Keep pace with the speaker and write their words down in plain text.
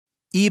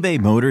eBay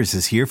Motors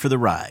is here for the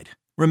ride.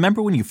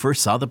 Remember when you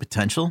first saw the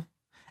potential?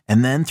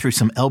 And then through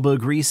some elbow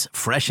grease,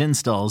 fresh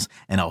installs,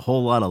 and a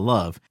whole lot of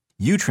love,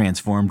 you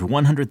transformed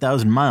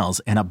 100,000 miles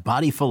and a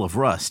body full of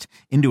rust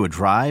into a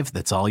drive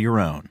that's all your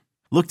own.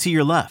 Look to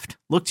your left.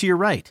 Look to your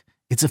right.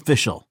 It's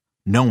official.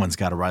 No one's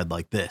got a ride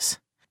like this.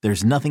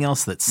 There's nothing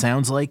else that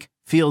sounds like,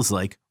 feels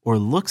like, or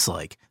looks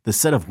like the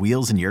set of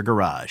wheels in your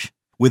garage.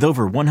 With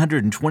over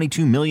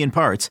 122 million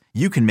parts,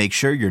 you can make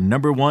sure your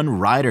number one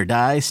ride or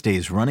die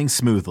stays running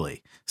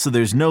smoothly. So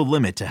there's no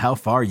limit to how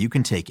far you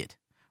can take it.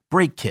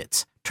 Brake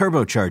kits,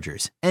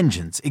 turbochargers,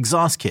 engines,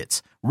 exhaust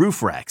kits,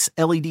 roof racks,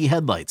 LED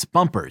headlights,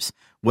 bumpers,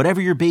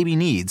 whatever your baby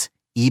needs,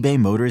 eBay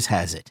Motors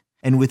has it.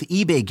 And with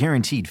eBay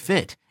Guaranteed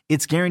Fit,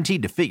 it's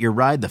guaranteed to fit your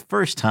ride the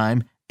first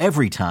time,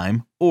 every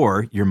time,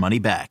 or your money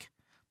back.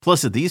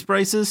 Plus at these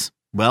prices,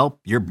 well,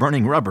 you're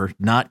burning rubber,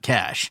 not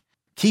cash.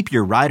 Keep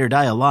your ride or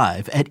die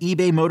alive at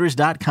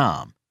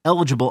ebaymotors.com.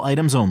 Eligible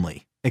items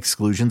only.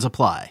 Exclusions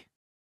apply.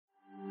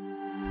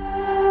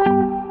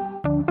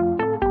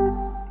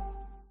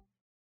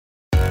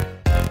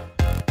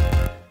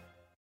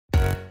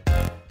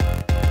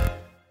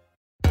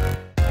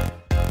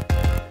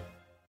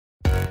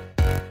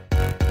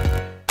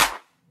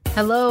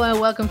 Hello and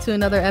welcome to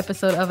another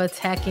episode of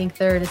Attacking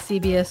Third, a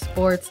CBS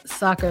Sports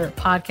Soccer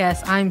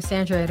podcast. I'm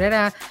Sandra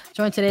Herrera,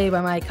 joined today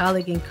by my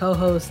colleague and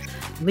co-host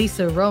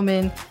Lisa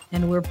Roman,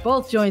 and we're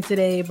both joined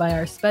today by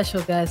our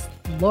special guest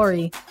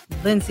Lori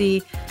Lindsay,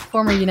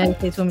 former United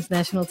States Women's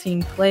National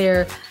Team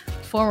player,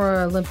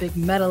 former Olympic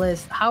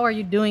medalist. How are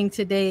you doing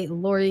today,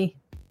 Lori?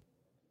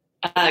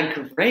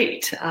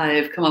 Great.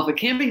 I've come off a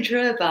camping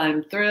trip.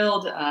 I'm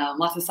thrilled.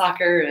 Lots of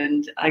soccer,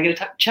 and I get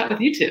to chat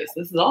with you two. So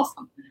this is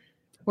awesome.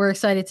 We're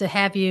excited to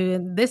have you.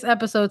 In this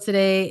episode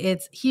today,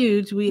 it's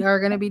huge. We are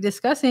going to be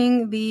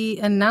discussing the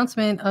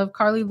announcement of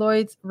Carli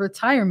Lloyd's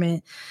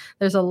retirement.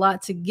 There's a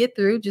lot to get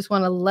through. Just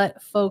want to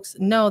let folks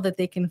know that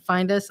they can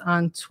find us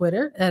on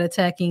Twitter at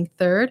Attacking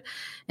Third,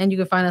 and you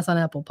can find us on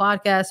Apple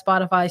Podcasts,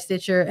 Spotify,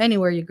 Stitcher,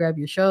 anywhere you grab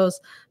your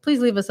shows. Please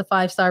leave us a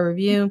 5-star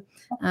review.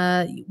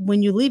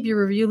 When you leave your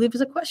review, leave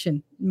us a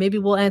question. Maybe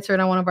we'll answer it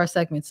on one of our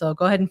segments. So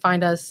go ahead and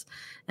find us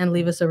and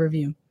leave us a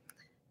review.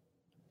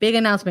 Big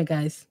announcement,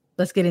 guys.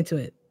 Let's get into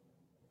it.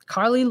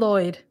 Carli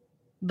Lloyd,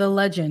 the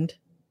legend,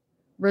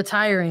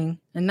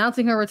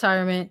 announcing her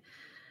retirement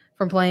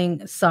from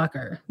playing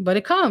soccer. But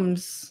it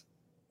comes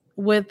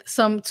with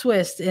some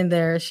twist in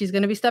there. She's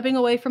going to be stepping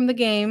away from the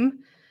game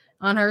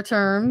on her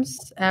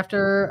terms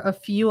after a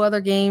few other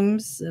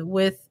games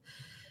with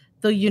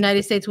the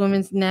United States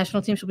Women's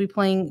National Team. She'll be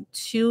playing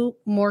 2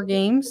 more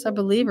games, I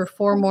believe, or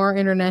 4 more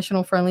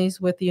international friendlies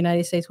with the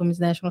United States Women's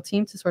National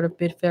Team to sort of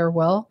bid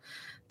farewell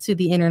to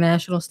the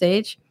international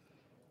stage.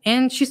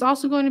 And she's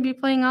also going to be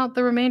playing out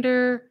the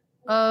remainder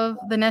of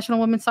the National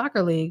Women's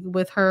Soccer League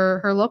with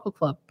her local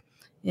club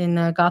in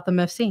Gotham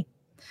FC.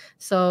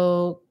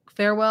 So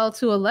farewell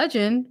to a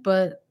legend,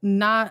 but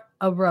not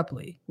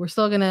abruptly. We're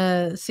still going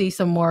to see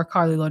some more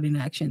Carli Lloyd in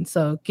action.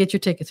 So get your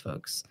tickets,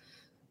 folks.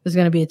 There's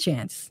going to be a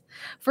chance.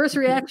 First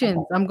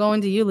reactions. I'm going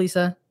to you,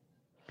 Lisa.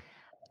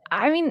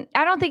 I mean,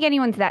 I don't think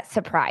anyone's that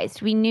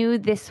surprised. We knew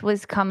this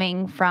was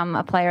coming from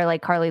a player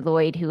like Carli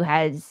Lloyd, who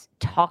has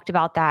talked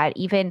about that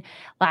even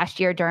last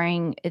year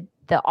during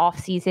the off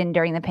season,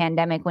 during the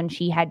pandemic, when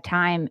she had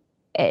time.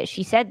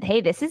 She said,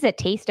 hey, this is a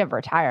taste of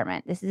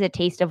retirement. This is a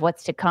taste of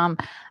what's to come.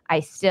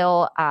 I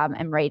still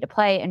am ready to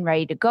play and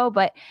ready to go.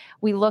 But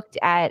we looked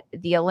at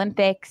the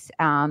Olympics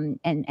and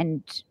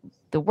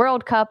the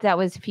World Cup that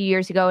was a few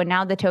years ago, and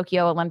now the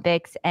Tokyo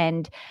Olympics.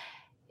 And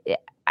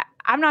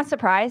I'm not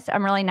surprised.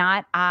 I'm really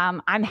not.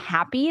 I'm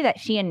happy that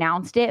she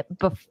announced it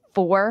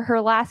before her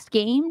last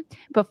game,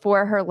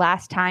 before her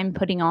last time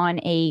putting on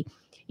a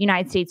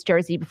United States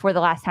jersey, before the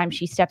last time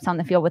she steps on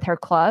the field with her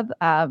club.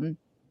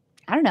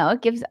 I don't know.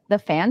 It gives the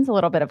fans a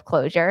little bit of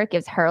closure. It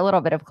gives her a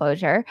little bit of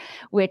closure,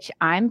 which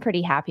I'm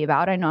pretty happy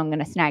about. I know I'm going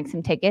to snag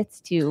some tickets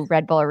to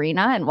Red Bull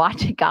Arena and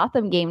watch a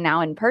Gotham game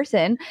now in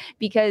person,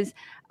 because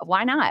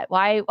why not?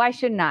 Why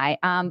shouldn't I?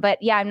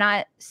 But yeah, I'm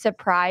not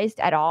surprised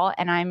at all.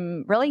 And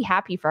I'm really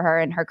happy for her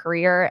and her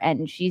career.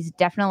 And she's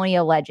definitely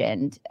a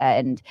legend.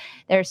 And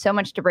there's so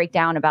much to break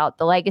down about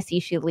the legacy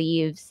she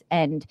leaves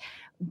and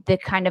the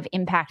kind of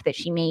impact that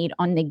she made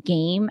on the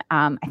game.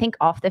 I think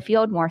off the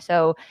field more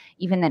so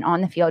even than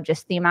on the field,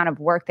 just the amount of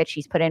work that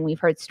she's put in. We've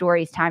heard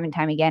stories time and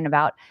time again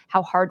about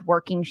how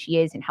hardworking she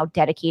is and how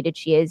dedicated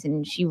she is.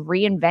 And she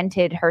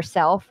reinvented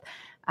herself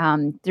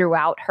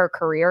throughout her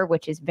career,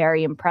 which is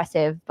very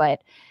impressive,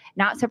 but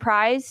not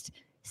surprised.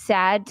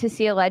 Sad to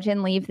see a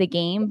legend leave the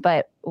game,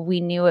 but we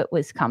knew it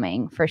was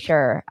coming for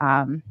sure.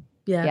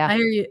 Yeah. I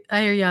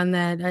hear you on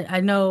that.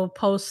 I know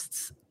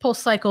post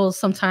cycles,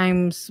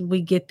 sometimes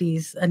we get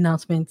these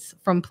announcements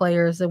from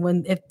players,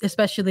 and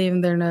especially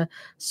when they're in a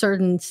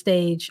certain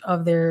stage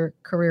of their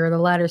career, the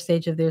latter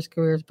stage of their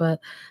careers, but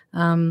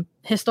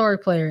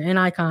historic player, an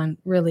icon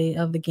really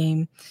of the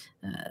game.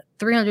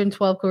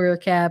 312 career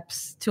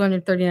caps,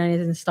 239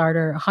 as a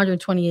starter,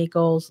 128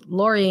 goals.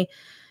 Lori,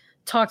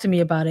 talk to me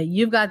about it.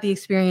 You've got the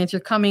experience. You're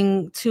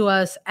coming to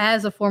us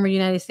as a former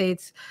United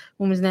States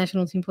women's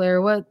national team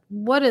player.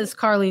 What has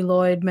Carli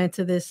Lloyd meant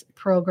to this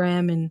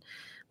program, and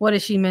what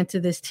has she meant to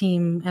this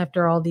team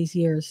after all these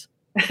years?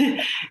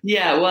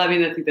 Yeah, well, I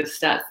mean, I think the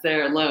stats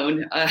there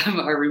alone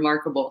are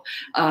remarkable.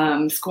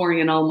 Scoring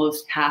in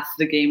almost half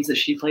the games that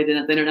she played in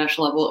at the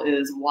international level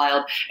is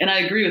wild. And I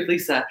agree with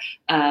Lisa.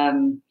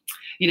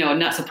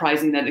 Not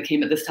surprising that it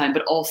came at this time,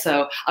 but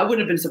also I wouldn't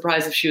have been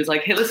surprised if she was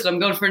like, hey, listen, I'm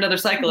going for another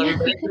cycle,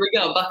 everybody. Here we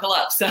go, buckle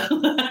up. So,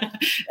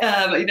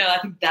 I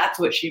think that's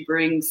what she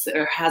brings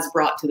or has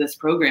brought to this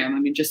program. I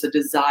mean, just a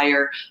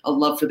desire, a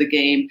love for the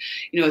game.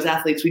 As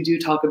athletes, we do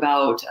talk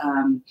about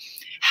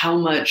how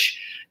much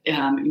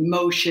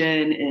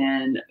emotion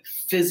and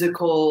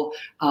physical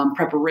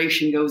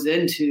preparation goes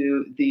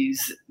into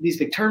these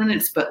big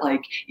tournaments, but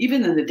like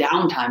even in the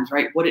downtimes,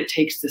 right? What it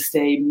takes to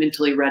stay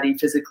mentally ready,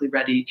 physically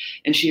ready.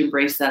 And she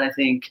embraced that, I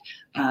think,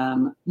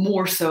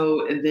 more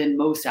so than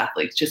most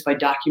athletes, just by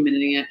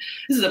documenting it.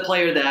 This is a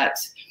player that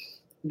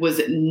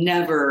was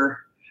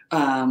never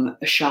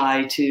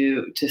shy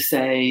to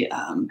say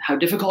how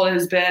difficult it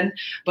has been,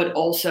 but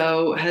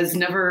also has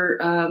never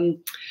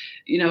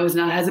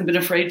hasn't been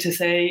afraid to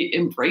say,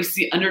 embrace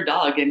the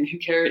underdog, and who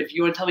cares if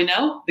you want to tell me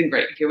no, then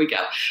great, here we go.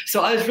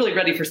 So I was really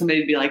ready for somebody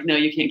to be like, no,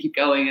 you can't keep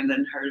going. And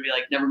then her to be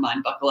like, never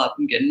mind, buckle up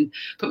and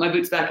put my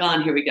boots back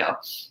on. Here we go.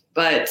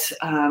 But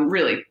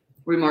really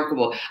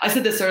remarkable. I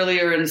said this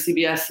earlier in a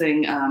CBS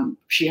thing.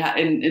 She had,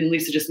 and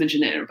Lisa just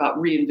mentioned it about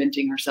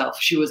reinventing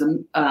herself. She was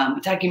an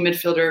attacking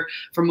midfielder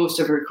for most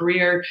of her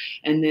career.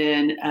 And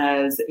then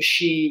as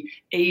she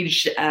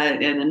aged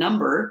in a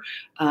number,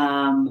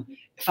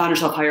 found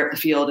herself higher up the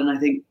field. And I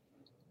think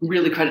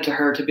really credit to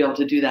her to be able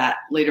to do that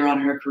later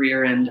on in her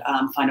career and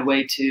find a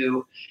way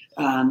to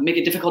make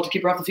it difficult to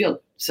keep her off the field.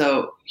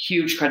 So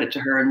huge credit to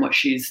her and what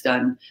she's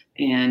done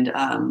and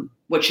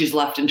what she's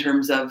left in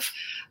terms of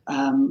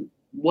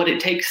what it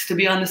takes to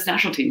be on this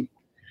national team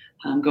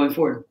going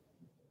forward.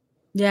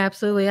 Yeah,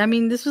 absolutely. I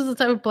mean, this was the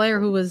type of player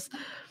who was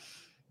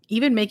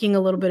even making a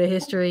little bit of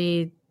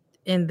history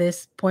in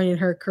this point in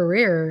her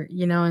career,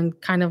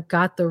 and kind of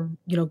got the,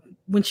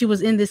 when she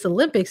was in this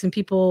Olympics and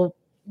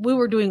we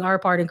were doing our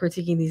part in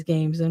critiquing these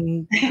games.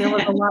 And there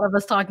was a lot of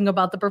us talking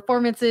about the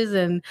performances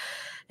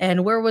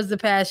and where was the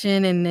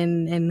passion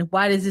and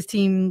why does this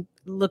team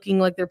looking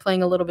like they're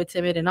playing a little bit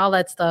timid and all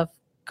that stuff.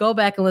 Go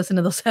back and listen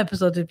to those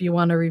episodes if you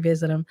want to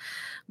revisit them.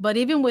 But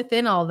even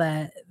within all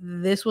that,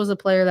 this was a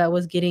player that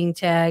was getting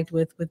tagged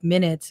with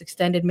minutes,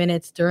 extended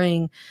minutes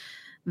during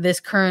this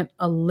current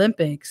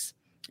Olympics,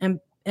 and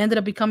ended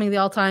up becoming the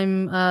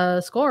all-time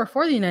scorer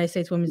for the United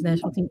States women's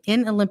national team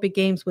in Olympic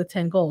games with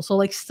 10 goals.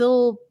 So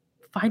still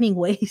finding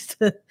ways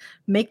to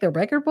make the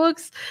record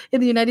books in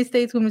the United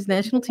States women's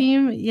national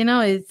team,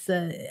 it's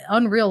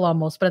unreal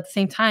almost, but at the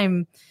same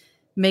time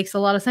makes a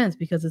lot of sense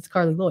because it's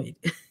Carli Lloyd.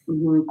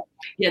 Mm-hmm.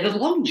 Yeah, the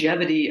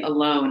longevity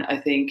alone, I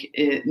think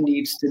it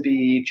needs to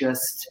be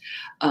just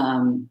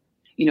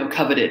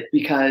coveted,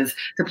 because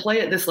to play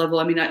at this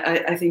level, I mean,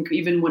 I think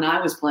even when I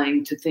was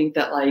playing, to think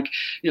that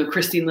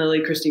Christine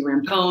Lilly, Christy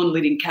Rampone,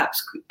 leading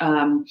caps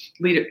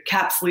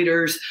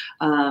leaders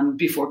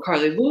before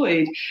Carli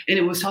Lloyd, and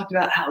it was talked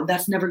about how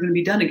that's never going to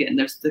be done again.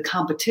 There's the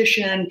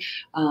competition,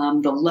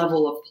 the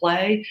level of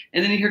play,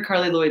 and then you hear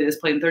Carli Lloyd is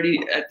playing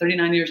at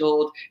 39 years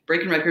old,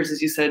 breaking records,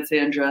 as you said,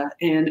 Sandra,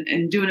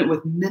 and doing it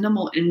with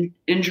minimal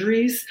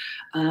injuries,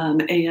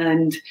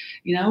 and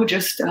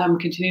just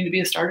continuing to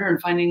be a starter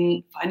and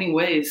finding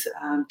ways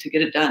to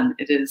get it done.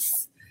 It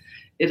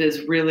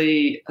is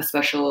really a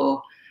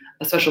special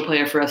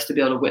player for us to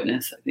be able to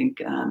witness. I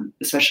think,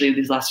 especially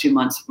these last few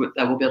months,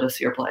 that we'll be able to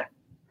see her play.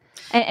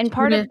 And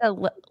part of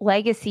the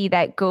legacy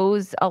that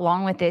goes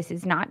along with this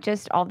is not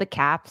just all the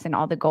caps and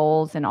all the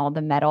goals and all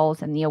the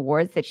medals and the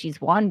awards that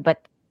she's won,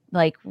 but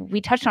like we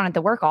touched on it,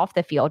 the work off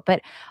the field,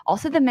 but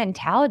also the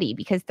mentality,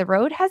 because the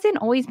road hasn't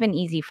always been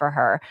easy for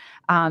her.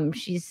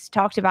 She's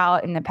talked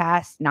about in the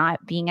past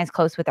not being as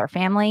close with her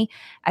family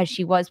as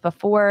she was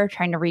before,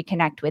 trying to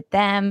reconnect with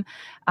them.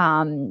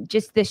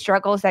 Just the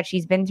struggles that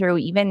she's been through,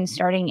 even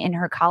starting in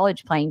her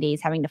college playing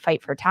days, having to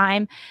fight for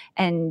time.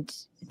 And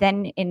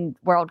then in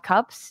World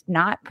Cups,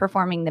 not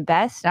performing the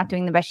best, not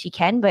doing the best she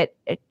can, but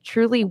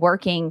truly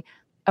working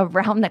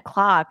around the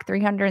clock,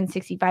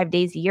 365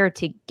 days a year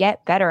to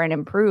get better and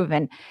improve.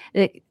 And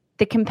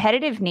the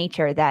competitive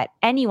nature that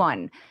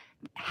anyone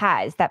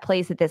has that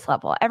plays at this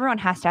level, everyone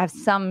has to have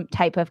some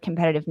type of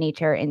competitive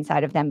nature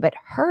inside of them, but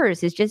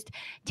hers is just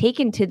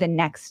taken to the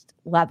next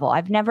level.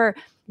 I've never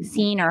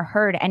seen or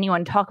heard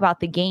anyone talk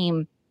about the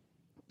game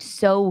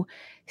so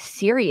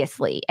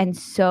seriously and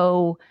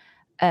so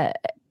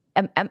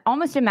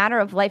almost a matter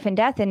of life and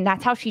death. And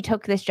that's how she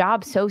took this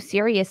job so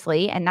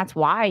seriously. And that's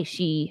why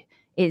she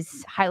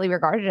is highly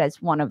regarded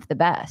as one of the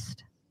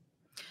best.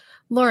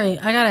 Lori,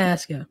 I got to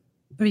ask you,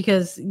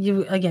 because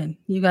you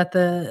got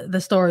the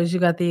stories, you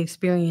got the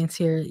experience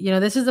here.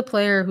 This is a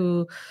player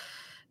who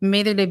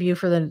made their debut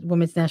for the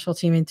women's national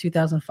team in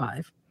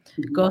 2005.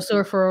 goes to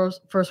her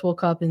first World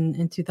Cup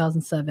in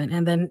 2007,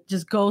 and then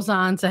just goes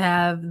on to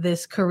have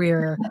this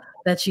career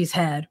that she's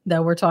had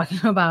that we're talking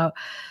about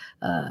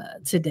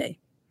today.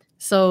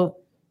 So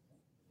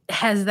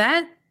has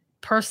that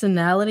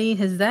personality,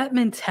 has that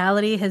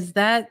mentality,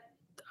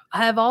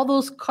 have all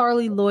those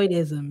Carli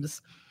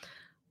Lloyd-isms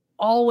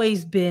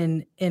always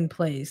been in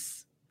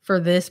place for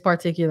this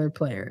particular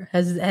player?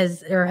 Has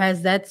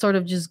that sort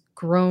of just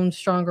grown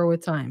stronger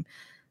with time?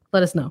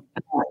 Let us know.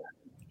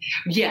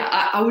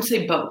 Yeah, I would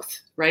say both,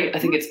 right? I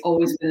think it's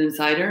always been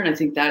inside her, and I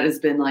think that has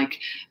been like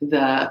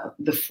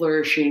the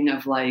flourishing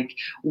of like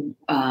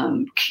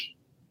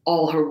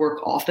all her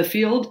work off the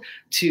field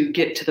to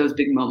get to those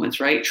big moments,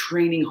 right?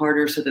 Training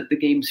harder so that the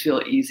games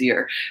feel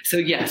easier. So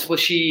yes,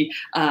 was she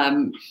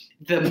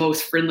the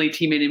most friendly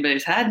teammate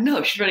anybody's had?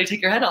 No, she's ready to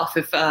take her head off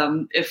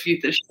if she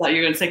thought you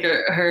were going to take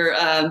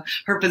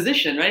her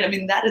position, right? I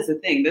mean, that is the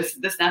thing. This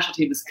national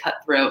team is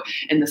cutthroat,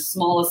 and the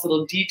smallest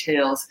little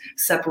details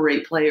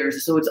separate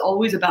players. So it's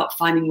always about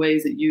finding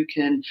ways that you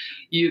can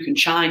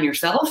shine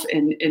yourself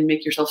and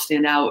make yourself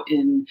stand out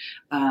in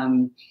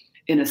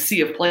a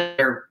sea of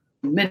players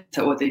meant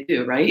at what they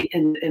do, right?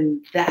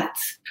 And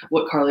that's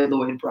what Carli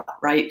Lloyd brought,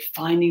 right?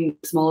 Finding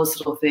the smallest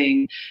little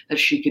thing that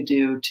she could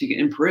do to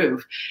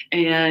improve.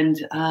 And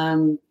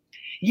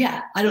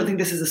yeah, I don't think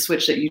this is a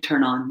switch that you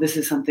turn on. This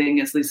is something,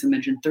 as Lisa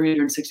mentioned,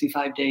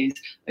 365 days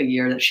a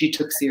year that she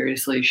took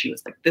seriously. She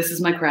was like, this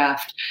is my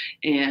craft,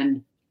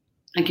 and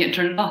I can't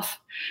turn it off.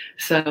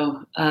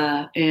 So,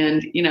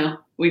 and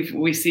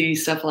we see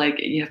stuff like,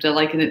 you have to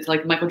liken it to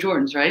like Michael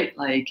Jordan's, right?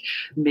 Like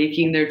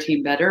making their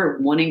team better,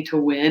 wanting to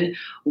win,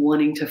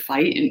 wanting to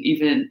fight, and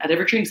even at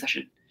every training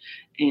session.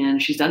 And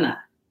she's done that.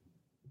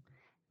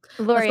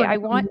 Lori, I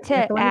want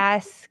to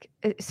ask,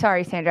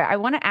 sorry, Sandra, I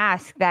want to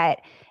ask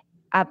that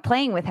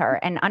playing with her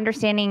and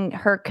understanding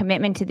her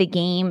commitment to the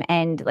game.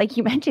 And like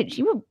you mentioned,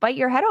 she would bite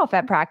your head off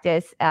at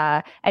practice,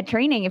 at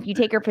training, if you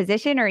take her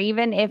position, or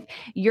even if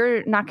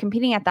you're not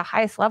competing at the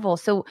highest level.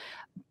 So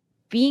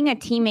being a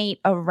teammate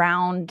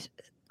around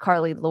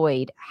Carli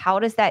Lloyd, how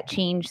does that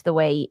change the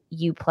way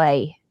you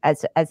play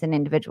as an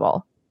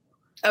individual?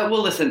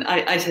 Well, listen,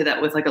 I say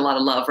that with like a lot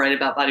of love, right?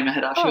 About biting my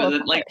head off. She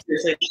wasn't like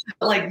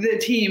the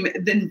team,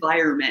 the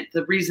environment,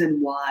 the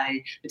reason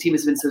why the team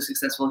has been so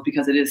successful is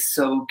because it is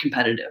so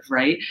competitive,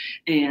 right?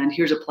 And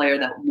here's a player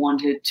that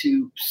wanted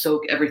to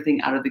soak everything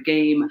out of the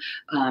game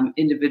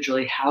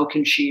individually. How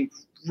can she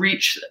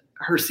reach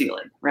her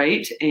ceiling,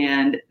 right?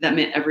 And that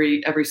meant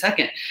every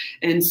second.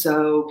 And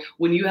so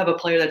when you have a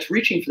player that's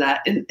reaching for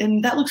that,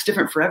 and that looks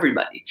different for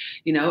everybody,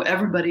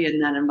 everybody in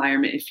that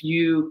environment, if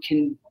you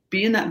can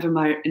be in that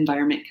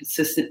environment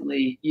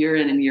consistently year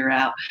in and year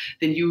out,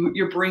 then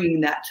you're bringing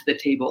that to the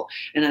table.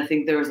 And I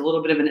think there was a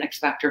little bit of an X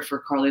factor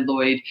for Carli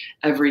Lloyd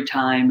every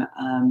time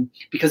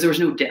because there was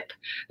no dip.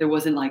 There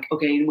wasn't like,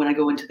 okay, when I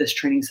go into this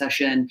training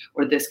session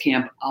or this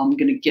camp, I'm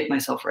going to get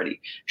myself ready.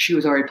 She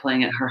was already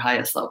playing at her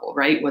highest level,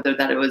 right? Whether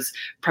that it was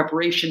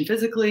preparation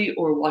physically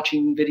or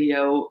watching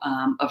video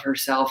of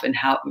herself and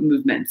how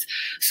movements.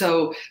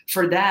 So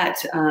for that,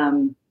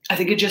 I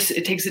think it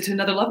takes it to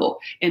another level.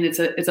 And it's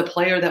a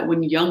player that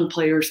when young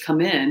players come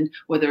in,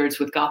 whether it's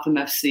with Gotham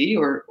FC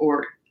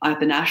or at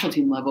the national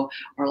team level,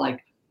 are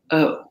like,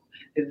 oh,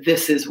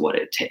 this is what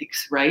it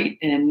takes, right?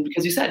 And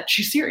because you said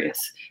she's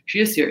serious. She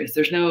is serious.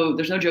 There's no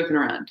joking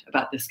around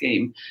about this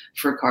game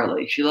for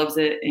Carli. She loves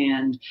it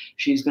and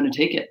she's going to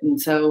take it.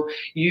 And so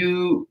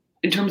in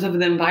terms of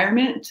the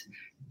environment,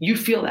 you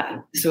feel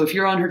that. So if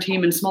you're on her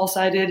team in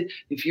small-sided,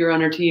 if you're on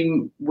her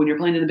team when you're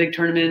playing in the big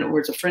tournament or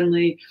it's a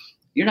friendly,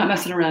 you're not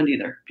messing around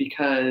either,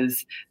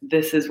 because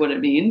this is what it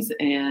means,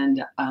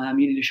 and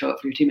you need to show up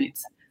for your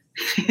teammates.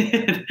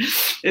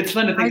 It's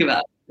fun to think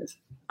about.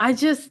 I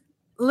just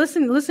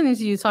listening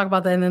to you talk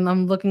about that, and then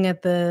I'm looking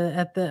at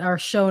our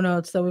show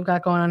notes that we've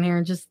got going on here,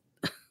 and just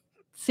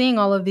seeing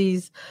all of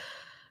these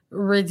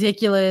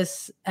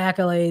ridiculous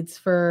accolades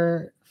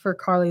for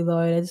Carli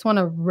Lloyd. I just want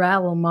to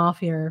rattle them off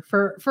here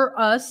for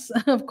us,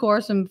 of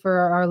course, and for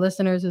our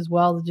listeners as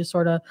well, to just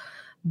sort of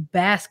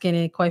bask in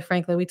it. Quite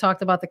frankly, we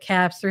talked about the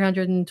caps,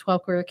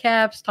 312 career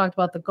caps, talked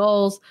about the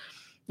goals,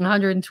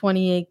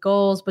 128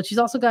 goals, but she's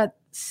also got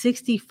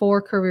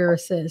 64 career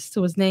assists.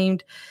 Was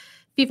named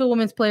FIFA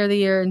Women's Player of the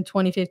Year in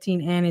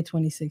 2015 and in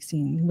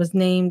 2016. Was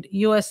named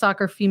U.S.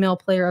 Soccer Female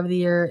Player of the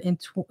Year in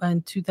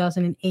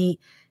 2008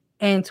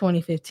 and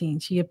 2015.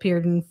 She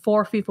appeared in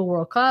 4 FIFA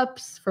World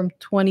Cups from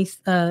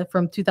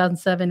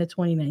 2007 to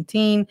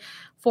 2019,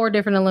 4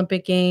 different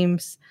Olympic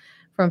Games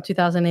from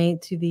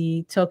 2008 to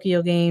the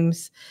Tokyo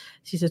Games.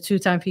 She's a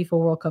 2-time FIFA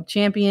World Cup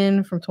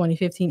champion from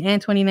 2015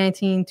 and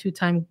 2019,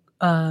 2-time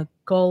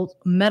gold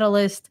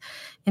medalist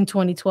in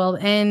 2012,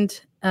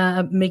 and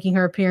making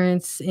her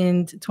appearance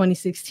in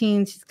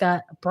 2016. She's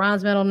got a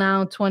bronze medal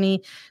now in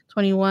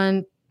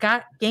 2021,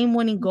 got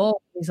game-winning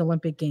goal in these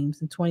Olympic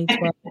Games in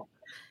 2012.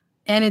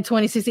 And in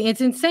 2016, it's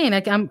insane.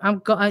 Like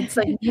it's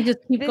like you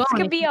just keep this going. This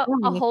could be a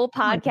whole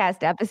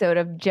podcast episode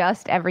of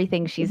just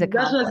everything she's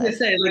accomplished. That's what I was going to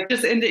say. Like,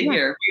 just end it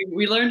here.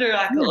 We learned her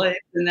accolades,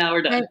 and now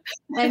we're done.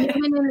 And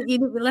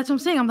even that's what I'm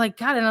saying. I'm like,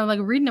 God, and I'm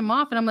like reading them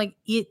off, and I'm like,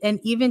 and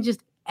even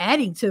just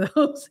adding to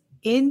those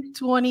in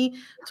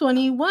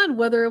 2021,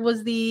 whether it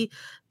was the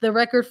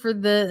record for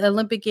the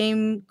Olympic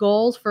game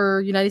goals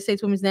for United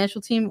States women's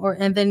national team,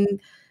 and then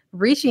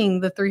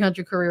reaching the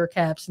 300 career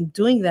caps and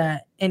doing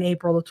that in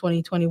April of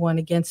 2021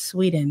 against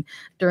Sweden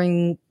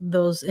during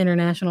those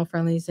international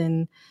friendlies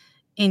in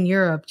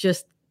Europe.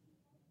 Just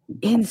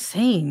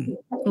insane.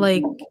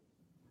 Like,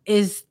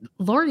 is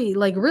Lori,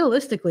 like,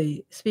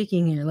 realistically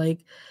speaking here,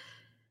 like,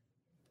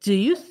 do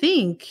you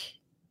think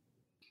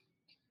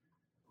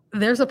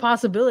there's a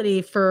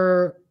possibility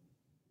for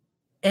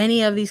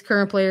any of these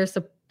current players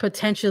to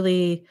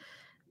potentially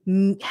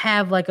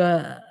have like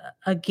a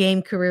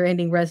game career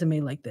ending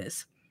resume like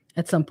this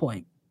at some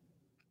point?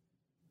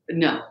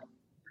 No,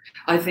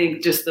 I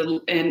think just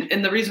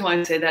and the reason why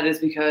I say that is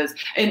because,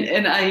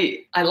 and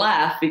I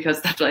laugh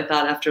because that's what I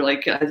thought after,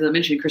 like, as I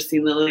mentioned,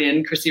 Christine Lilly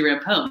and Chrissy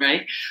Rampone,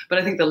 right? But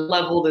I think the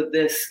level that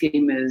this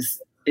game is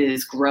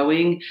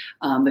growing,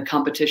 the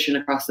competition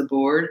across the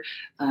board,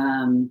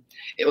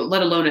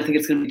 let alone, I think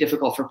it's going to be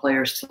difficult for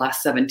players to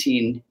last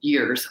 17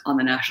 years on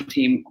the national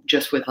team,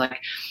 just with like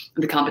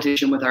the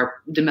competition with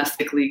our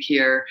domestic league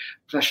here,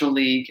 professional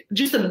league,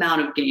 just the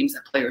amount of games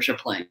that players are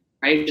playing,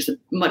 right? Just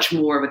much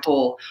more of a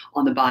toll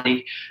on the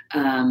body.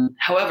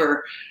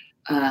 However,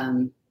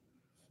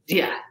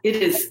 yeah, it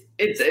is.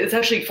 It's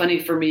actually funny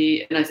for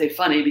me, and I say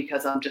funny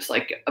because I'm just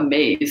like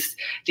amazed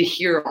to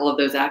hear all of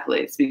those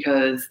accolades,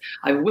 because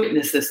I've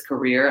witnessed this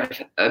career.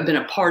 I've been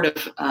a part of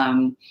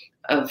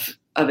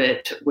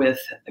it with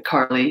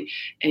Carli,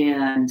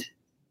 and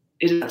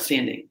it is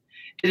outstanding.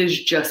 It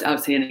is just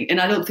outstanding. And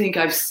I don't think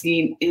I've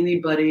seen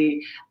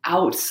anybody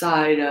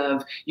outside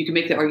of, you can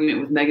make the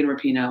argument with Megan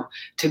Rapinoe,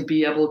 to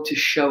be able to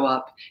show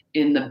up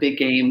in the big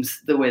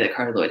games the way that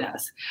Carli Lloyd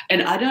has.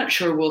 And I'm not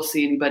sure we'll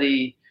see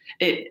anybody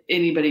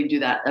do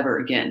that ever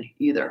again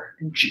either.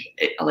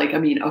 Like, I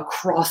mean,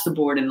 across the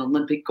board in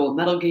Olympic gold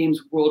medal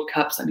games, World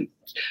Cups. I mean,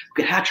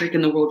 a hat trick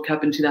in the World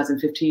Cup in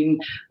 2015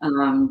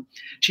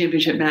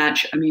 championship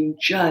match. I mean,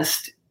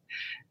 just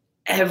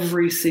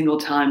every single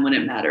time when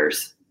it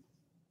matters,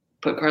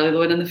 put Carli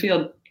Lloyd on the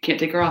field. Can't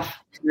take her off,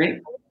 right?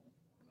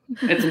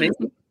 It's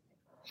amazing.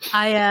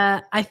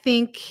 I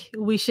think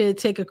we should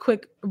take a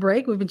quick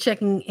break. We've been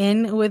checking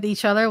in with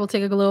each other. We'll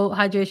take a little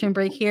hydration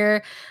break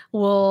here.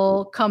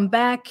 We'll come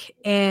back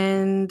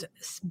and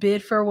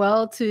bid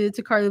farewell to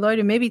Carli Lloyd,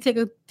 and maybe take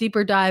a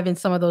deeper dive in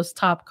some of those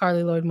top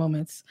Carli Lloyd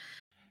moments.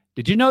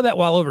 Did you know that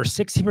while over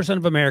 60%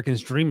 of Americans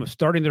dream of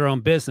starting their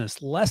own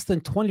business, less than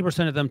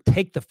 20% of them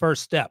take the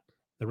first step?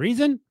 The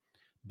reason?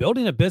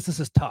 Building a business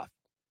is tough.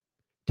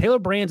 Taylor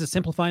Brands is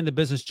simplifying the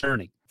business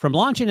journey. From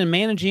launching and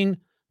managing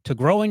to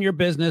growing your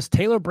business,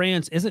 Taylor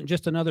Brands isn't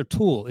just another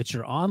tool. It's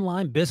your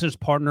online business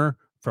partner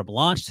from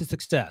launch to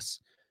success.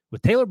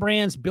 With Taylor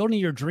Brands, building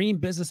your dream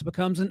business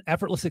becomes an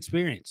effortless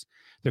experience.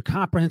 Their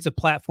comprehensive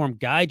platform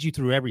guides you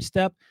through every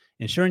step,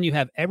 ensuring you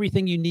have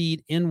everything you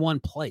need in one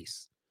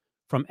place.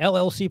 From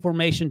LLC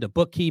formation to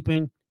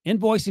bookkeeping,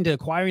 invoicing to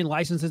acquiring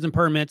licenses and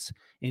permits,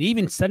 and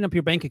even setting up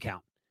your bank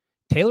account,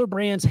 Taylor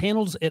Brands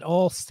handles it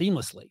all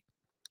seamlessly.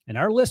 And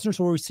our listeners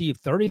will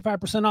receive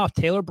 35% off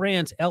Taylor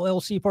Brands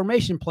LLC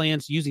formation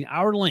plans using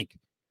our link,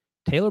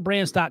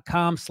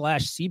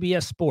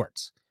 taylorbrands.com/CBS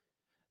Sports.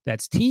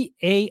 That's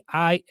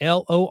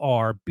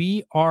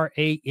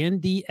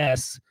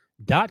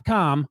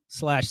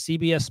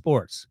TAILORBRANDS.com/CBS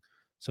Sports.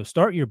 So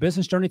start your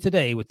business journey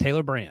today with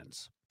Taylor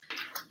Brands.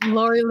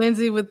 Lori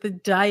Lindsay with the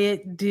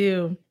Diet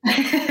Dew.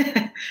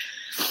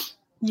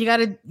 You got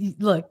to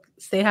look,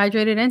 stay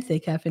hydrated and stay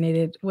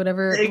caffeinated,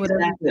 whatever gets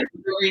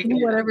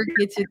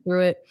you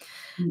through it.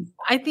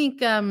 I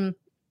think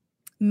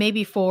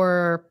maybe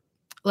for,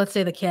 let's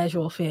say, the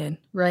casual fan,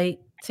 right?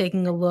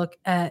 Taking a look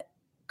at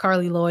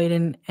Carli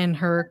Lloyd and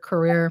her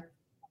career,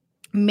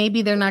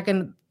 maybe they're not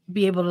going to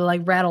be able to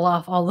like rattle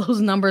off all those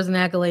numbers and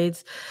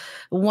accolades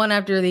one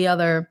after the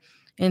other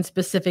in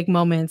specific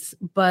moments,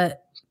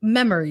 but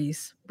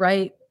memories,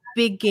 right?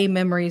 Big game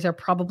memories are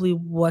probably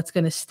what's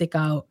going to stick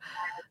out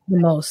the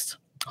most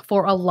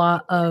for a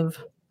lot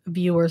of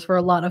viewers, for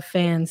a lot of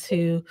fans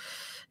who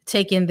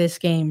take in this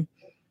game.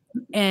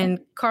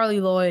 And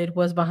Carli Lloyd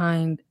was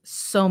behind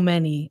so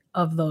many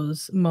of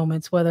those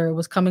moments, whether it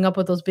was coming up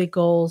with those big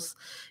goals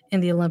in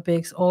the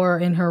Olympics or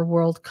in her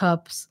World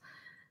Cups.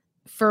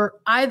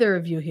 For either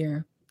of you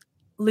here,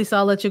 Lisa,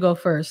 I'll let you go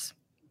first,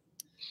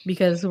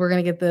 because we're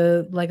going to get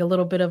a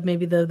little bit of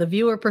maybe the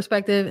viewer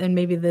perspective, and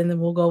maybe then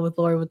we'll go with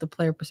Lori with the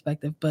player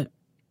perspective. But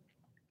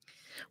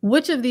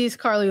which of these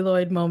Carli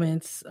Lloyd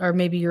moments are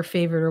maybe your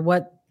favorite, or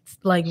what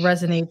like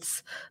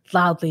resonates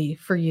loudly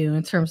for you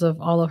in terms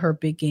of all of her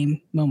big game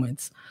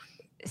moments?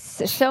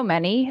 So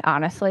many,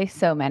 honestly,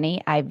 so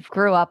many. I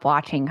grew up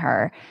watching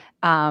her.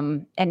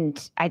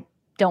 And I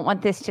don't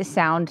want this to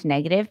sound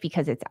negative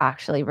because it's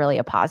actually really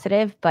a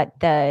positive, but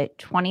the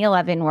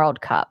 2011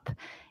 World Cup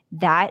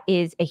that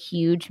is a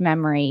huge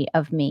memory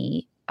of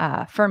me,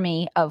 for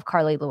me, of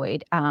Carli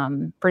Lloyd.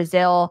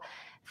 Brazil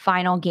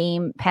final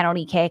game,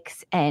 penalty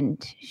kicks,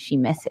 and she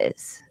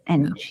misses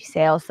and she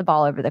sails the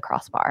ball over the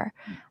crossbar.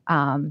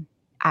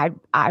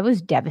 I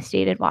was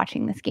devastated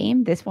watching this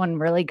game. This one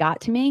really got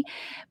to me,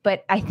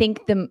 but I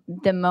think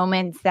the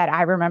moments that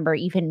I remember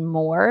even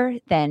more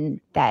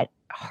than that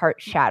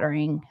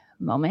heart-shattering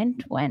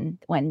moment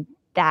when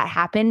that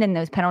happened and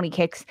those penalty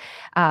kicks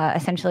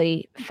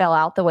essentially fell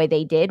out the way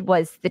they did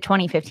was the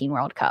 2015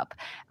 World Cup,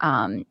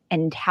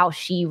 and how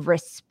she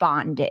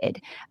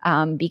responded,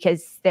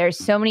 because there's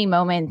so many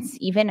moments,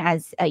 even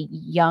as a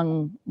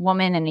young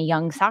woman and a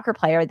young soccer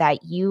player,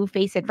 that you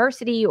face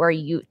adversity or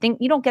you think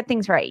you don't get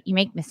things right. You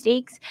make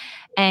mistakes,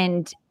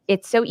 and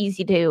it's so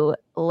easy to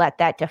let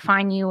that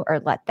define you or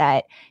let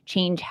that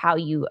change how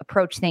you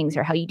approach things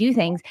or how you do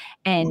things.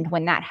 And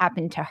when that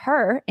happened to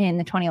her in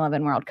the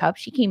 2011 World Cup,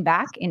 she came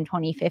back in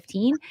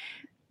 2015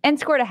 and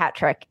scored a hat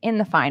trick in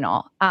the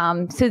final.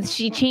 So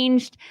she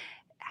changed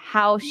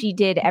how she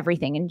did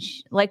everything. And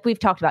like we've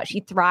talked about, she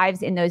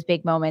thrives in those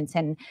big moments.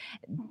 And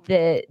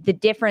the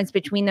difference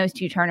between those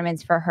two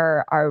tournaments for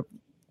her are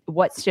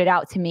what stood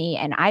out to me.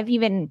 And I've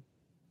even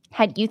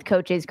had youth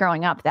coaches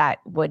growing up that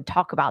would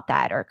talk about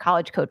that, or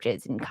college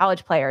coaches and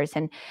college players.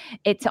 And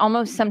it's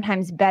almost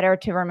sometimes better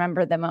to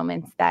remember the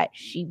moments that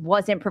she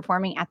wasn't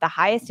performing at the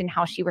highest and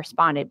how she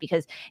responded,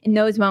 because in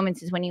those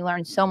moments is when you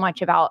learn so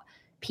much about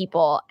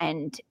people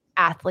and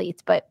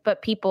athletes,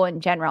 but people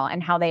in general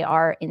and how they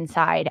are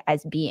inside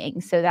as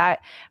beings. So that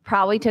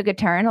probably took a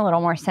turn a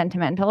little more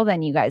sentimental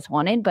than you guys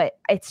wanted, but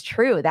it's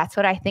true. That's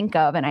what I think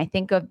of. And I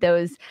think of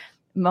those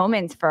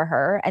moments for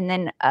her. And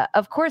then,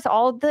 of course,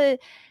 all the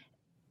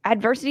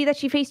adversity that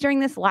she faced during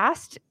this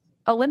last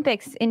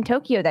Olympics in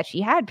Tokyo, that she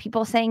had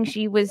people saying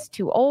she was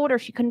too old or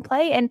she couldn't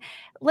play. And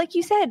like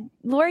you said,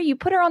 Laura, you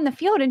put her on the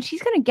field and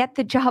she's going to get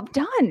the job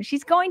done.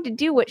 She's going to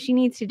do what she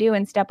needs to do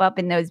and step up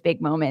in those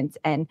big moments.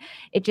 And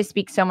it just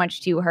speaks so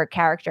much to her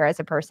character as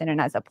a person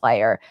and as a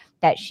player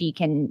that she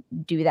can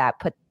do that,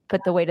 put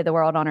the weight of the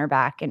world on her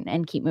back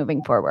and keep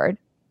moving forward.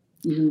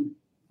 Mm-hmm.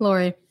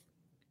 Lori,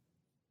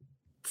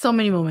 so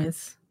many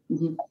moments.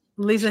 Mm-hmm.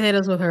 Lisa hit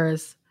us with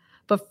hers.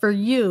 But for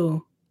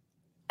you,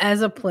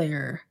 as a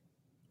player,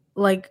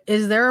 like,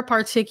 is there a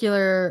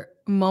particular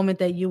moment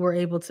that you were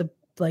able to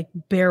like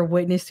bear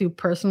witness to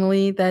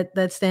personally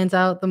that stands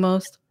out the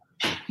most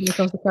when it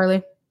comes to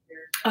Carli?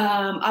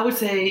 I would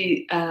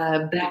say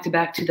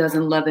back-to-back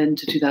 2011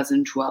 to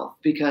 2012,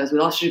 because we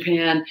lost to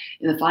Japan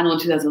in the final in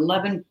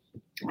 2011.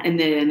 And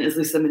then, as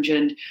Lisa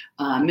mentioned,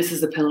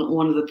 misses the penalty.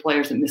 One of the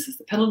players that misses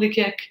the penalty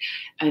kick,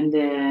 and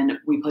then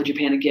we play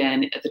Japan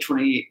again at the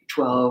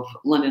 2012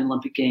 London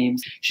Olympic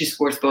Games. She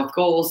scores both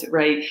goals,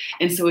 right?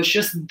 And so it's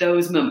just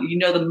those moments.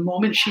 The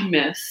moment she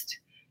missed,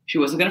 she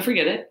wasn't going to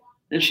forget it,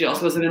 and she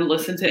also wasn't going to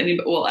listen to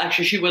anybody. Well,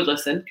 actually, she would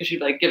listen, because she'd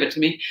be like, "Give it to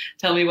me.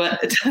 Tell me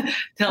what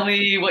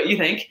you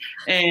think,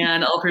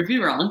 and I'll prove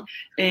you wrong."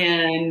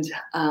 And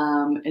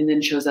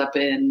then shows up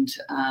and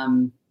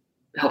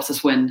helps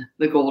us win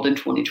the gold in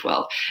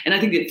 2012. And I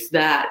think it's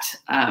that's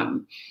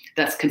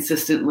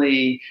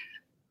consistently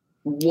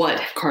what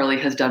Carli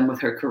has done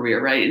with her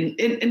career, right?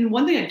 And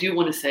one thing I do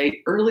want to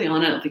say early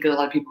on, I don't think a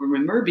lot of people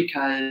remember,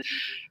 because,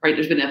 right,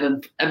 there's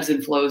been ebbs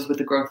and flows with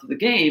the growth of the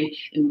game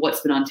and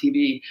what's been on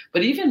TV.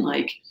 But even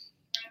like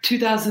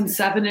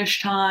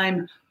 2007-ish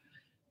time,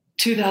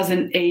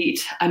 2008,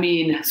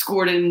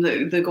 scored in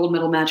the gold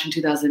medal match in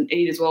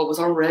 2008 as well, was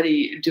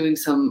already doing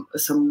some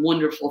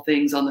wonderful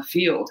things on the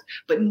field,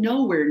 but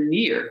nowhere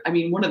near.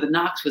 One of the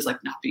knocks was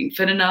like not being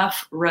fit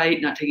enough,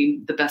 right? Not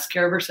taking the best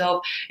care of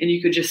herself. And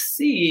you could just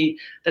see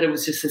that it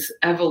was just this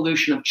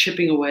evolution of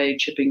chipping away,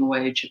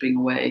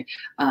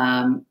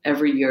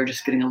 every year,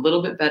 just getting a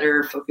little bit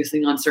better,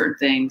 focusing on certain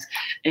things,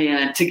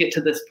 and to get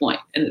to this point.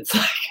 And it's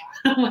like,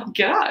 oh my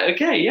God,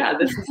 okay, yeah,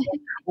 this is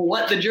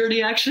what the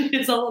journey actually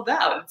is all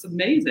about. It's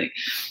amazing.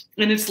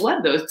 And it's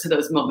led to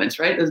those moments,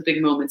 right? Those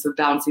big moments of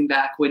bouncing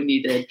back when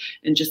needed,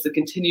 and just the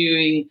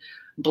continuing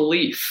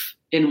belief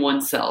in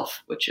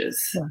oneself, which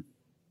is,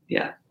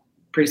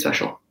 pretty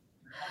special.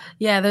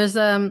 Yeah, there's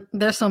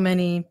so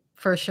many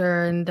for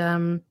sure. And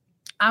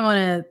I want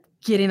to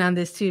get in on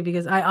this too,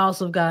 because I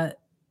also got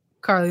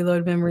Carli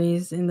Lloyd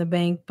memories in the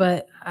bank.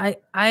 But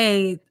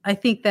I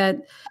think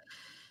that,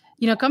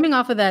 coming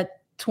off of that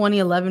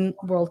 2011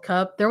 World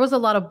Cup, there was a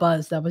lot of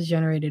buzz that was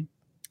generated,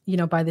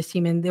 by this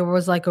team. And there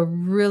was like a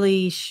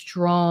really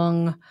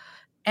strong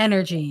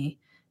energy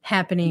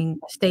happening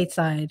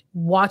stateside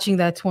watching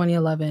that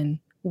 2011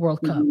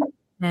 World Cup.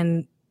 Mm-hmm.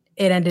 And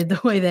it ended the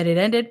way that it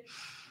ended.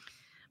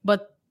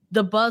 But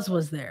the buzz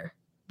was there.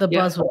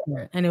 Buzz was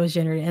there, and it was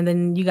generated. And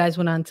then you guys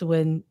went on to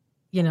win,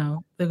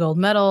 the gold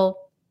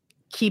medal,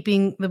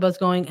 keeping the buzz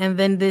going. And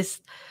then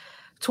this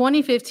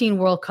 2015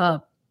 World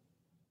Cup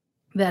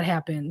that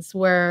happens,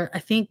 where I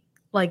think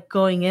like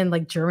going in,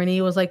 like Germany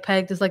was like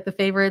pegged as like the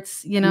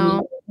favorites, in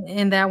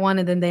that one.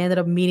 And then they ended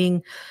up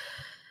meeting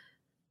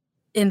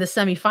in the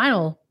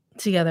semifinal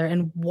together,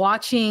 and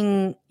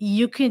watching,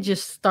 you can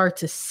just start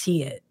to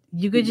see it.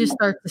 You could just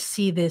start to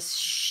see this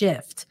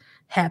shift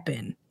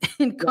happen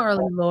in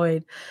Carli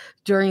Lloyd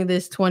during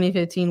this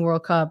 2015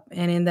 World Cup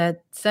and in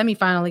that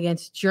semifinal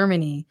against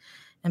Germany,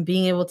 and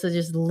being able to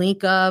just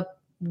link up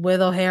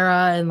with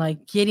O'Hara and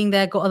like getting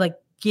that goal, like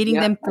getting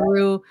them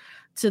through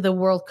to the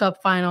World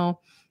Cup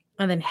final,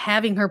 and then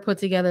having her put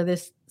together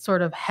this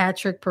sort of hat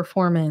trick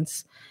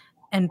performance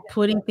and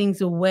putting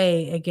things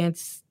away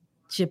against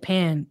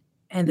Japan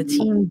and the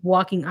team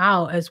walking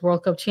out as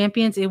World Cup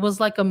champions. It was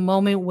like a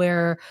moment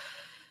where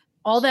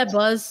all that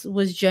buzz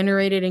was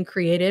generated and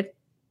created.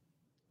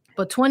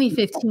 But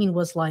 2015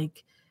 was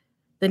like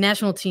the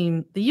national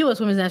team, the U.S.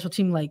 women's national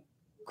team, like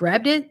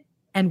grabbed it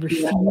and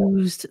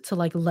refused to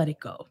like let it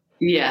go.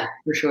 Yeah,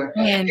 for sure.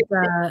 And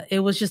it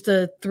was just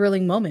a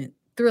thrilling moment.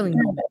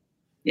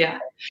 Yeah.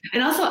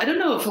 And also, I don't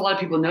know if a lot of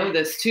people know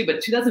this too,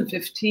 but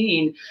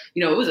 2015,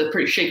 it was a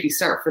pretty shaky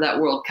start for that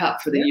World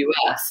Cup for the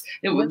U.S.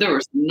 There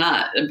were some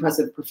not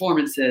impressive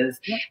performances.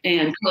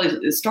 And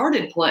Carli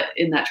started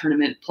in that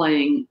tournament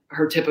playing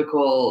her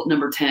typical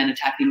number 10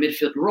 attacking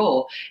midfield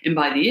role. And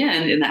by the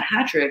end, in that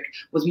hat trick,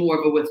 was more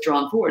of a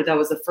withdrawn forward. That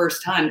was the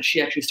first time that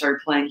she actually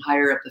started playing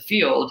higher up the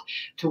field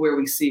to where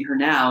we see her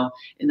now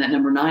in that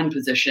number 9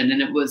 position.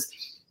 And it was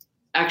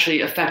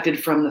actually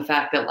affected from the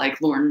fact that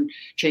like Lauren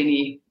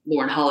Cheney,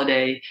 Lauren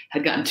Holiday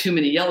had gotten too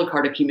many yellow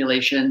card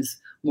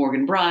accumulations.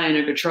 Morgan Bryan,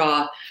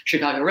 Gatraw,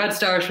 Chicago Red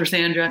Stars for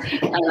Sandra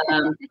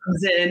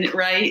comes in,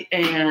 right?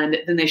 And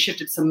then they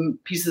shifted some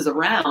pieces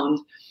around.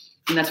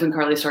 And that's when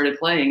Carli started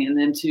playing, and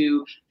then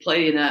to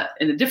play in a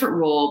different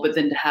role, but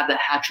then to have that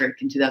hat trick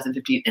in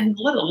 2015, and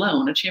let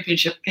alone a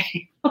championship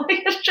game.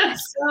 Like, it's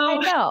just so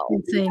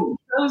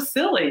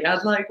silly. I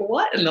was like,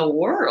 what in the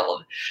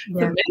world?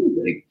 Yeah. It's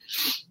amazing.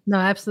 No,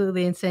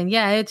 absolutely insane.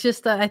 Yeah, it's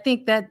just I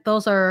think that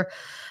those are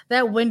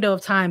that window of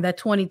time, that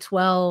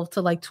 2012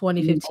 to like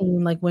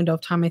 2015 like window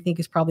of time, I think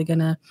is probably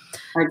gonna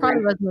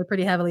resonate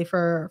pretty heavily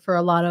for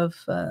a lot of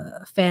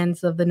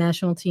fans of the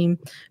national team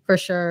for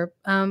sure.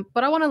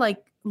 But I want to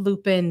like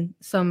loop in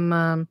some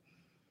of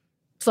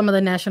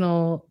the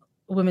national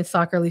women's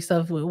soccer league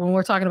stuff when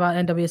we're talking about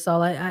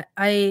NWSL.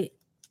 I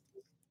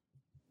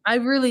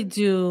really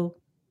do.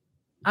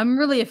 I'm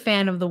really a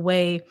fan of the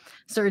way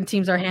certain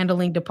teams are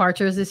handling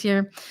departures this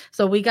year.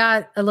 So we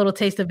got a little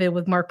taste of it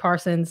with Mark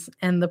Parsons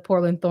and the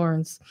Portland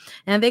Thorns,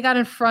 and they got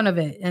in front of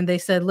it and they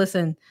said,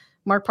 listen,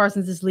 Mark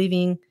Parsons is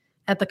leaving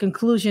at the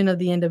conclusion of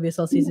the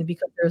NWSL season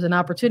because there's an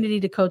opportunity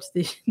to coach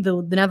the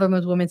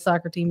Netherlands women's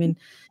soccer team. And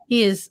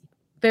he is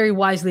very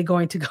wisely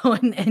going to go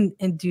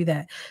and do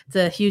that. It's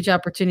a huge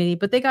opportunity,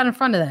 but they got in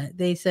front of that.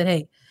 They said,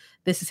 hey,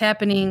 this is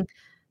happening.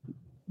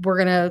 We're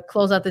going to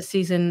close out this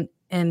season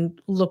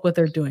and look what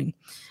they're doing.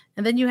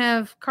 And then you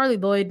have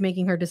Carli Lloyd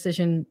making her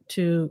decision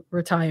to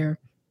retire.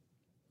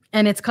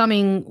 And it's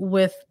coming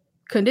with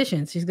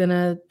conditions. She's going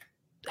to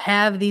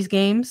have these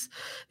games,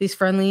 these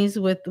friendlies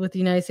with the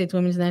United States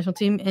women's national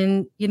team.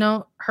 And,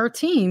 her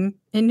team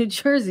in New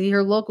Jersey,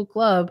 her local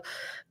club,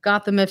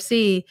 Gotham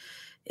FC,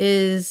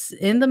 is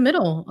in the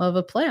middle of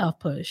a playoff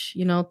push.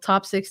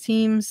 Top 6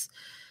 teams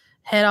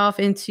head off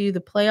into the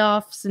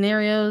playoff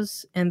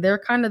scenarios, and they're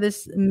kind of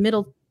this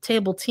middle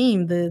table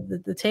team.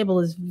 The table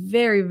is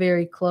very,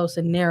 very close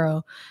and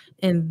narrow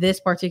in this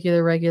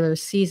particular regular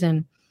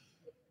season.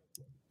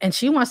 And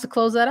she wants to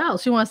close that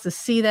out. She wants to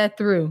see that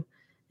through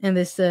in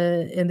this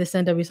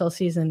NWSL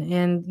season.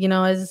 And,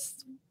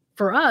 as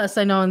for us,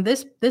 I know in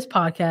this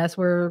podcast,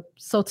 we're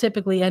so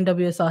typically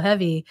NWSL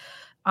heavy.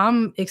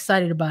 I'm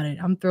excited about it.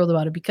 I'm thrilled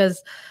about it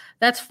because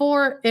that's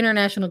 4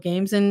 international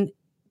games, and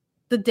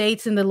the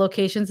dates and the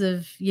locations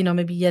have,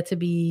 maybe yet to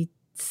be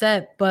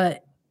set.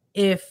 But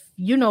if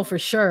for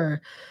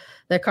sure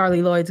that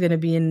Carli Lloyd's going to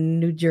be in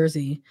New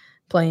Jersey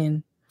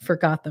playing for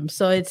Gotham.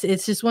 So it's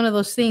just one of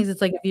those things.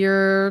 It's like if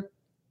you're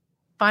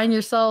find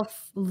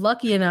yourself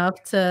lucky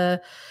enough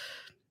to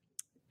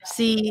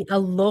see a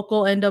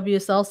local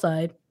NWSL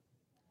side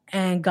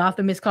and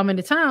Gotham is coming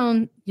to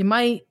town, you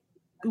might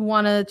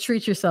want to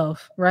treat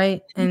yourself,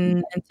 right?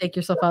 And take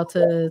yourself out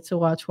to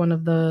watch one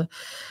of the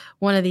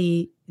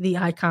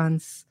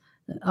icons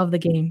of the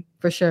game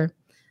for sure.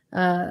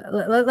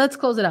 Let's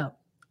close it out.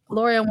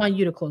 Lori, I want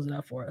you to close it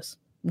out for us,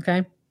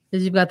 okay?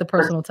 Because you've got the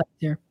personal touch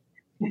here.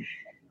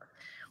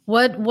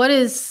 What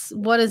is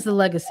the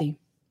legacy?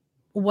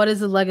 What is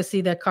the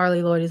legacy that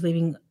Carli Lloyd is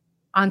leaving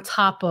on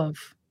top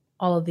of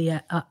all of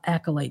the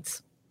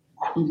accolades?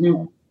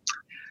 Mm-hmm.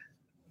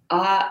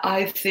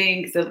 I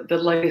think that the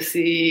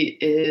legacy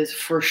is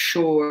for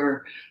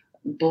sure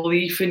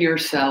belief in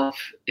yourself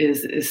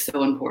is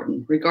so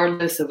important,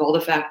 regardless of all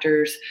the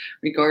factors,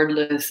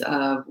 regardless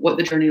of what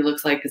the journey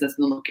looks like, because that's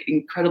going to look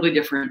incredibly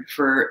different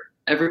for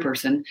every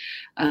person.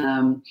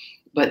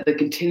 But the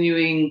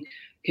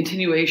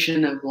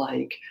continuation of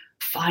like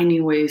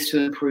finding ways to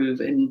improve.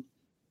 And,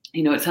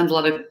 it sounds a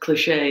lot of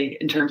cliche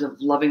in terms of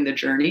loving the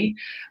journey,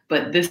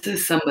 but this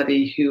is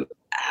somebody who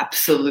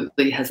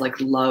absolutely has like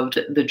loved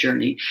the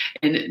journey.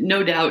 And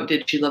no doubt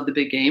did she love the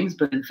big games,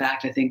 but in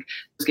fact, I think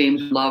those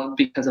games were loved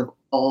because of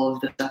all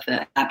of the stuff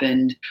that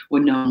happened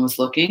when no one was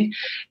looking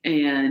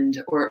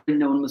or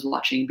no one was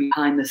watching,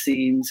 behind the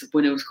scenes,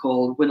 when it was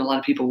cold, when a lot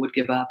of people would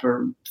give up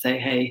or say,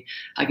 hey,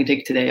 I can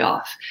take today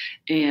off.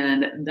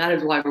 And that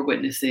is why we're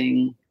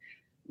witnessing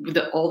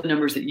all the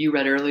numbers that you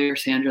read earlier,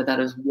 Sandra. That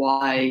is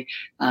why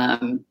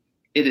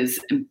it is,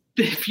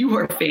 if you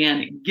are a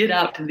fan, get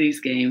out to these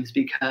games,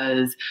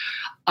 because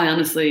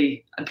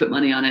I put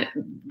money on it.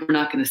 We're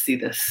not going to see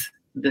this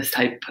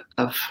type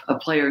of a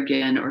player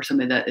again, or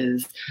somebody that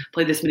is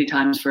played this many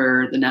times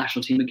for the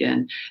national team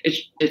again.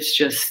 It's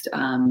just,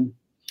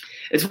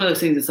 it's one of those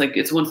things. It's like,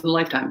 it's once in a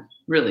lifetime,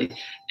 really.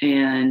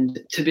 And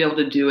to be able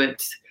to do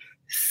it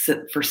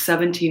for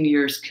 17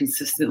 years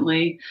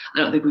consistently, I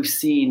don't think we've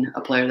seen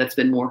a player that's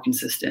been more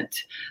consistent.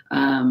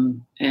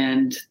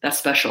 And that's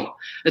special.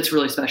 It's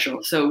really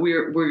special. So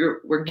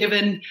we're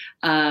given,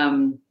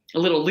 a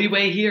little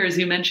leeway here, as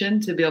you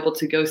mentioned, to be able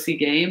to go see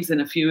games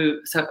in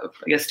 2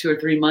 or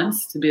 3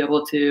 months to be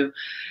able to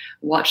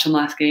watch some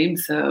last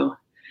games. So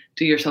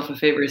do yourself a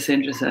favor, as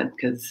Sandra said,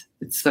 because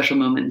it's a special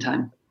moment in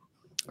time.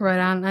 Right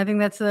on. I think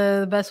that's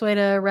the best way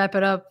to wrap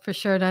it up for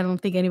sure. And I don't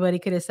think anybody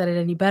could have said it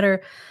any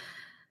better.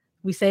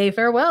 We say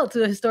farewell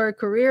to a historic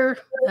career.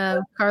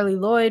 Carli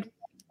Lloyd,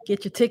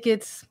 get your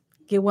tickets.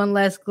 Get one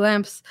last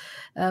glimpse.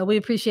 We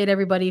appreciate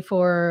everybody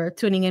for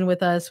tuning in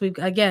with us.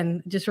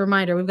 Just a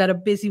reminder, we've got a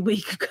busy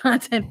week of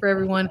content for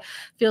everyone.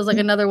 Feels like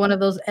another one of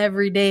those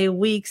everyday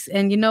weeks.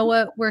 And you know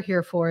what? We're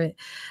here for it.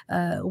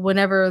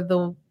 Whenever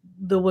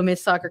the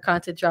women's soccer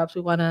content drops,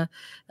 we want to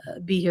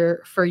be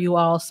here for you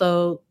all.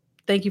 So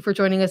thank you for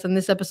joining us on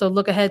this episode.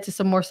 Look ahead to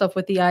some more stuff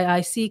with the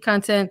IIC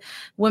content,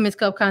 Women's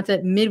Cup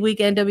content, midweek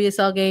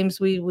NWSL games.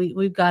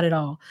 We've got it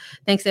all.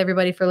 Thanks to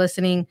everybody for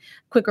listening.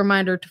 Quick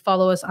reminder to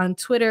follow us on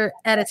Twitter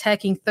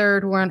 @Attacking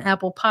Third. We're on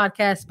Apple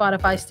Podcasts,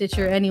 Spotify,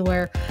 Stitcher,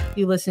 anywhere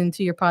you listen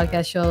to your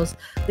podcast shows.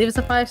 Leave us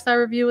a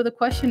 5-star review with a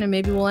question, and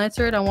maybe we'll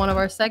answer it on one of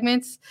our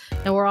segments.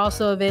 And we're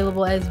also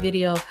available as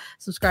video.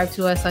 Subscribe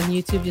to us on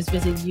YouTube. Just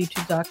visit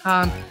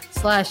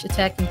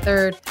youtube.com/Attacking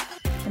Third.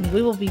 And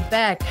we will be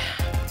back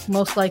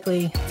most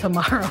likely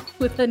tomorrow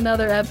with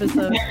another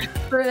episode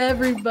for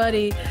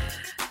everybody.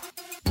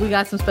 We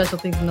got some special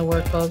things in the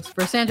work, folks.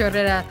 For Sandra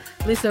Herrera,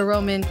 Lisa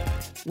Roman,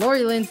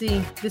 Lori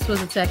Lindsay, this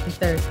was Attacking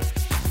Third.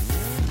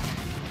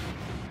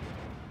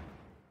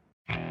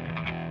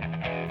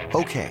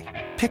 Okay,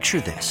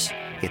 picture this.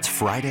 It's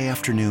Friday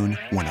afternoon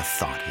when a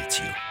thought hits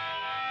you.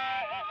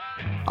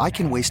 I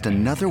can waste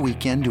another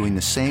weekend doing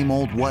the same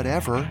old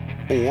whatever,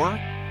 or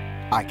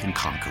I can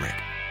conquer it.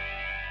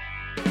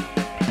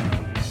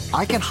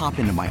 I can hop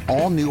into my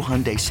all-new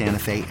Hyundai Santa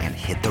Fe and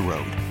hit the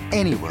road.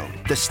 Any road.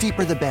 The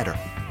steeper, the better.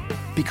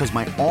 Because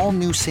my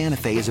all-new Santa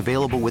Fe is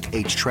available with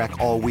H-Track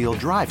all-wheel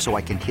drive, so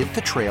I can hit the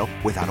trail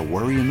without a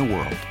worry in the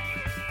world.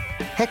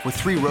 Heck, with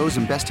 3 rows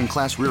and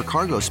best-in-class rear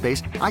cargo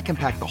space, I can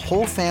pack the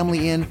whole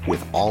family in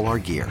with all our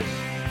gear.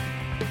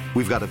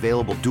 We've got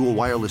available dual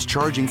wireless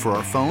charging for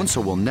our phones,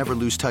 so we'll never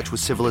lose touch with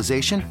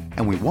civilization,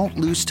 and we won't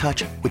lose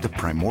touch with the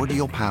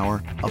primordial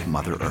power of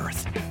Mother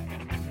Earth.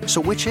 So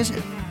which is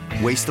it?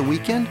 Waste the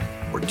weekend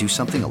or do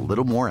something a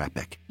little more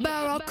epic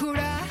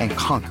and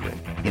conquer it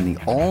in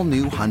the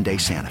all-new Hyundai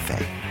Santa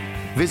Fe.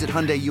 Visit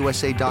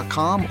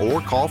HyundaiUSA.com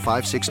or call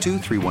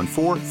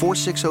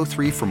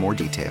 562-314-4603 for more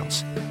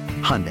details.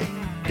 Hyundai,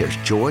 there's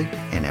joy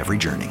in every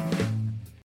journey.